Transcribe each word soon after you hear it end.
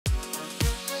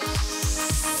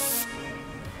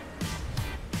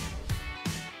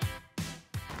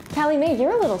Callie Mae, you're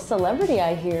a little celebrity,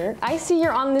 I hear. I see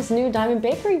you're on this new Diamond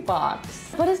Bakery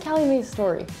box. What is Callie Mae's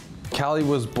story? Callie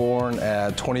was born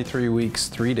at 23 weeks,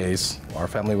 3 days. Our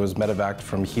family was medevaced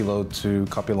from Hilo to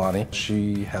Kapi'olani.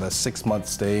 She had a 6-month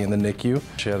stay in the NICU.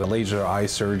 She had a laser eye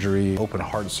surgery, open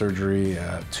heart surgery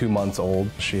at 2 months old.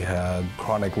 She had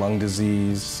chronic lung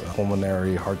disease,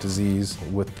 pulmonary heart disease.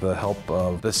 With the help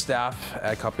of the staff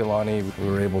at Kapi'olani, we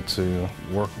were able to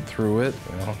work through it.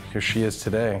 Here she is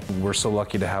today. We're so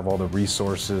lucky to have all the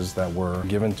resources that were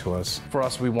given to us. For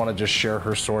us, we want to just share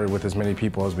her story with as many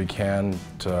people as we can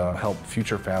to help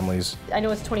future families. I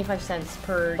know it's 25 cents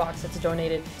per box that's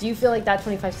donated. Do you feel like that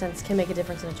 25 cents can make a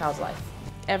difference in a child's life?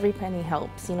 Every penny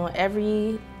helps.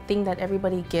 Everything that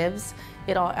everybody gives,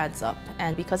 it all adds up.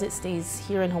 And because it stays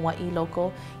here in Hawaii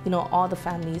local, all the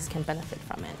families can benefit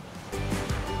from it.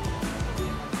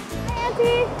 Hi,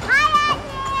 Auntie. Hi,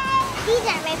 Auntie. These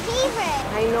are my favorite.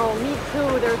 I know, me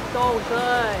too. They're so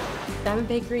good. Diamond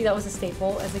Bakery, that was a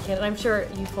staple as a kid, and I'm sure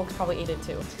you folks probably ate it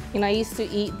too. I used to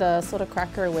eat the soda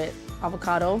cracker with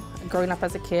avocado growing up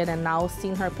as a kid, and now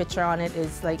seeing her picture on it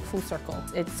is like full circle.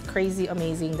 It's crazy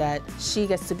amazing that she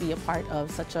gets to be a part of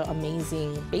such an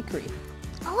amazing bakery.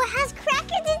 Oh, it has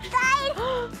crackers inside.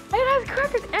 It has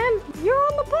crackers, and you're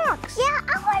on the box. Yeah,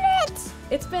 I want it.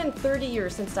 It's been 30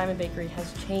 years since Diamond Bakery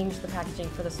has changed the packaging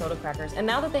for the soda crackers, and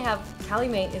now that they have Callie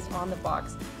Mae is on the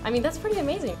box, I mean, that's pretty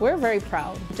amazing. We're very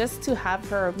proud. Just to have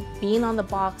her being on the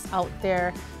box out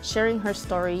there, sharing her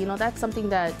story, that's something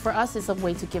that for us is a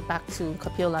way to give back to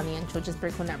Kapi'olani and Children's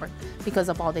Miracle Network because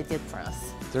of all they did for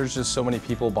us. There's just so many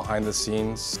people behind the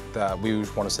scenes that we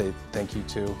want to say thank you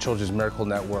to. Children's Miracle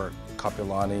Network,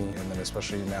 Kapi'olani, and then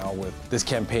especially now with this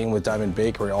campaign with Diamond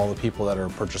Bakery, all the people that are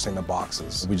purchasing the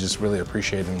boxes. We just really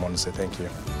appreciate it and want to say thank you.